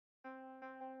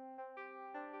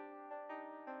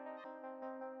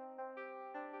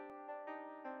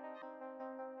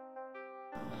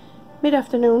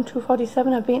mid-afternoon,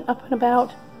 2:47. I've been up and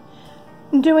about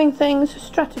doing things,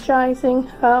 strategizing.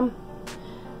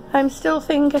 I'm still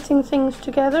getting things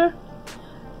together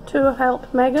to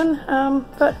help Meggyn,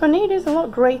 but her need is a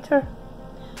lot greater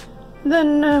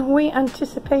than we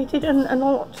anticipated, and a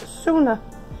lot sooner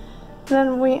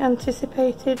than we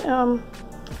anticipated.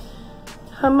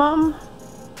 Her mom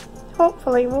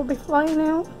hopefully will be flying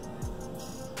out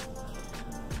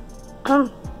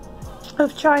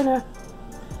of China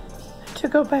to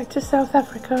go back to South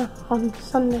Africa on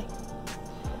Sunday.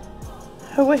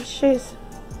 Her wish is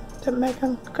that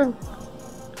Meggyn can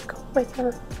go with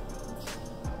her.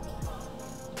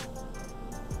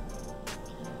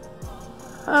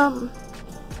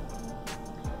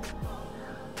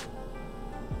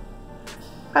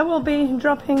 I will be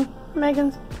dropping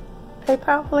Meggyn's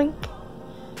PayPal link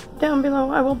down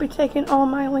below. I will be taking all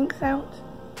my links out,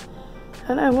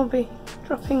 and I will be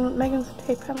dropping Meggyn's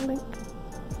PayPal link.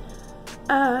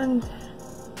 And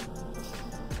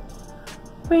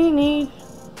we need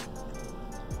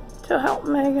to help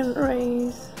Meggyn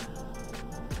raise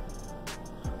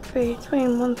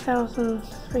between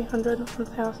 $1,300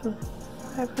 and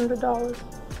 $1,500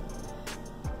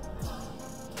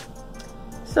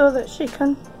 so that she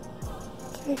can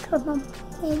take her mum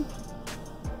home.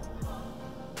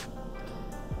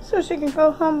 So she can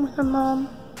go home with her mom,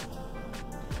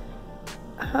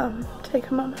 take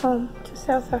her mum home to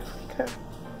South Africa,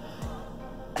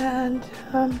 and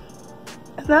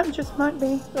that just might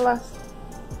be the last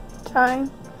time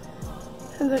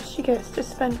that she gets to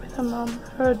spend with her mum.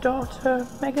 Her daughter,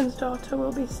 Meggyn's daughter,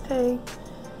 will be staying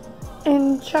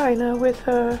in China with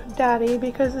her daddy,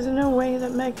 because there's no way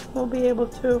that Meggyn will be able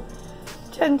to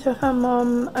tend to her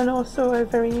mum and also a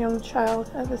very young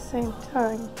child at the same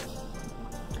time.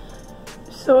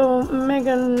 So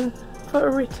Meggyn, for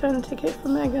a return ticket for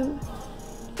Meggyn,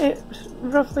 it's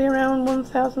roughly around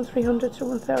 $1,300 to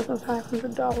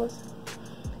 $1,500.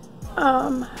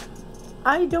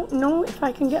 I don't know if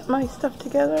I can get my stuff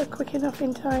together quick enough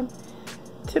in time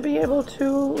to be able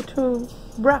to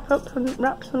wrap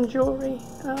some jewelry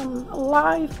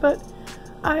live, but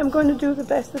I am going to do the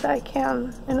best that I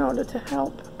can in order to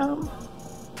help.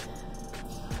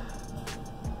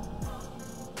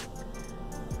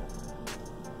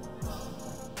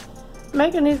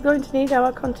 Meggyn is going to need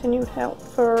our continued help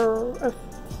for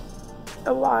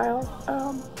a while.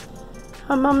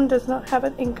 Her mum does not have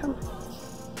an income.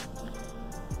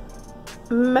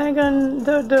 Meggyn,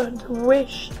 the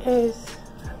wish is,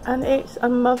 and it's a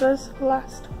mother's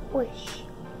last wish,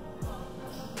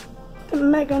 that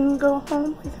Meggyn go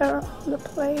home with her on the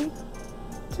plane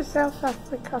to South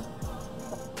Africa.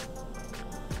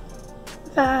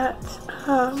 That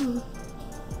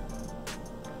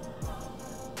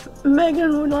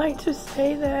Meggyn would like to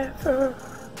stay there for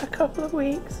a couple of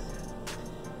weeks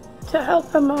to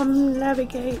help her mum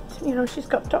navigate. You know, she's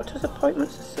got doctor's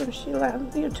appointments as soon as she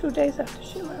lands, 2 days after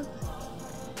she lands.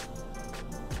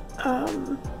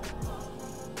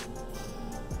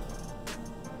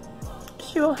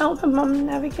 She will help her mum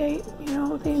navigate,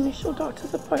 the initial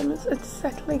doctor's appointments and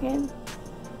settling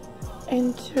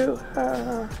into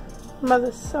her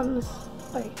mother's son's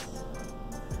place.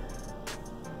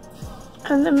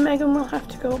 And then Meggyn will have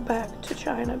to go back to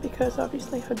China because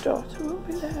obviously her daughter will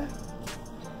be there.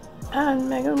 And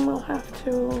Meggyn will have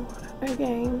to,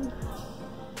 again,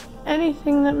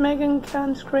 anything that Meggyn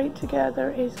can scrape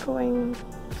together is going,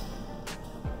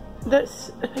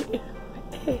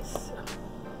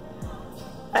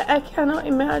 I cannot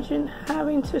imagine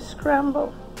having to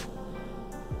scramble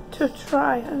to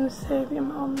try and save your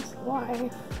mom's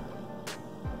life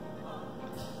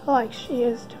like she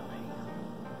is doing.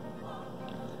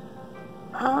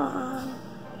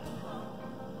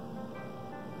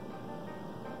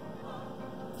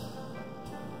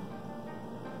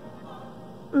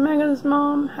 Meggyn's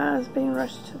mom has been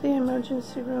rushed to the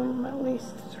emergency room at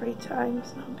least 3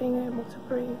 times, not being able to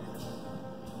breathe.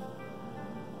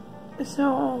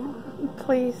 So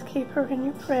please keep her in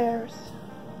your prayers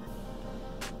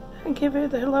and give her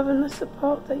the love and the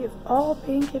support that you've all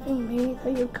been giving me,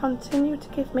 that you continue to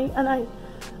give me, and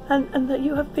that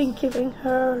you have been giving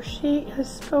her. She has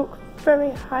spoke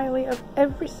very highly of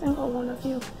every single one of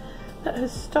you that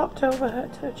has stopped over her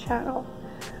to her channel.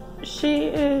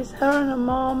 Her and her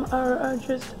mom are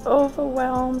just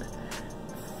overwhelmed,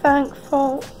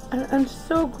 thankful, and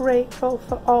so grateful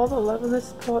for all the love and the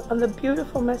support and the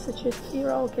beautiful messages that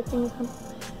you're all giving them.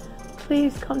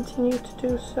 Please continue to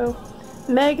do so.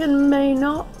 Meggyn may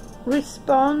not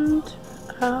respond,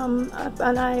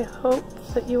 and I hope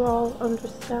that you all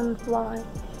understand why.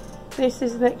 This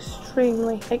is an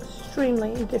extremely,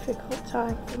 extremely difficult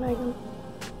time for Meggyn.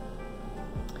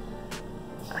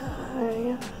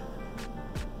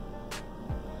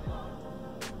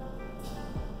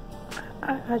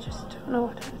 I just don't know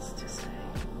what else to say.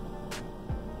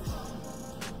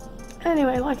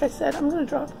 Anyway, like I said, I'm going to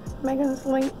drop Meggyn's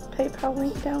link, PayPal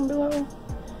link down below.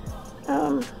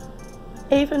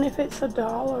 Even if it's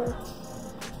 $1,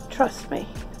 trust me,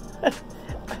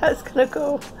 that's going to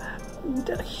go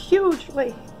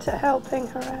hugely to helping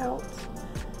her out.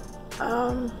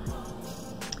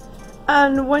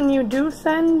 And when you do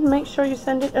send, make sure you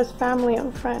send it as family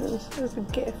and friends, as a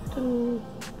gift, and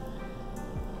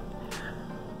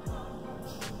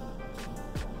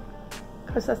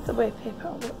because that's the way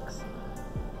PayPal works.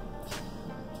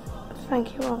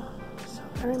 Thank you all so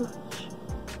very much.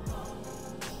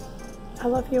 I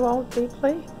love you all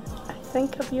deeply. I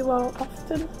think of you all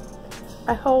often.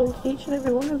 I hold each and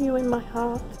every one of you in my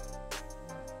heart.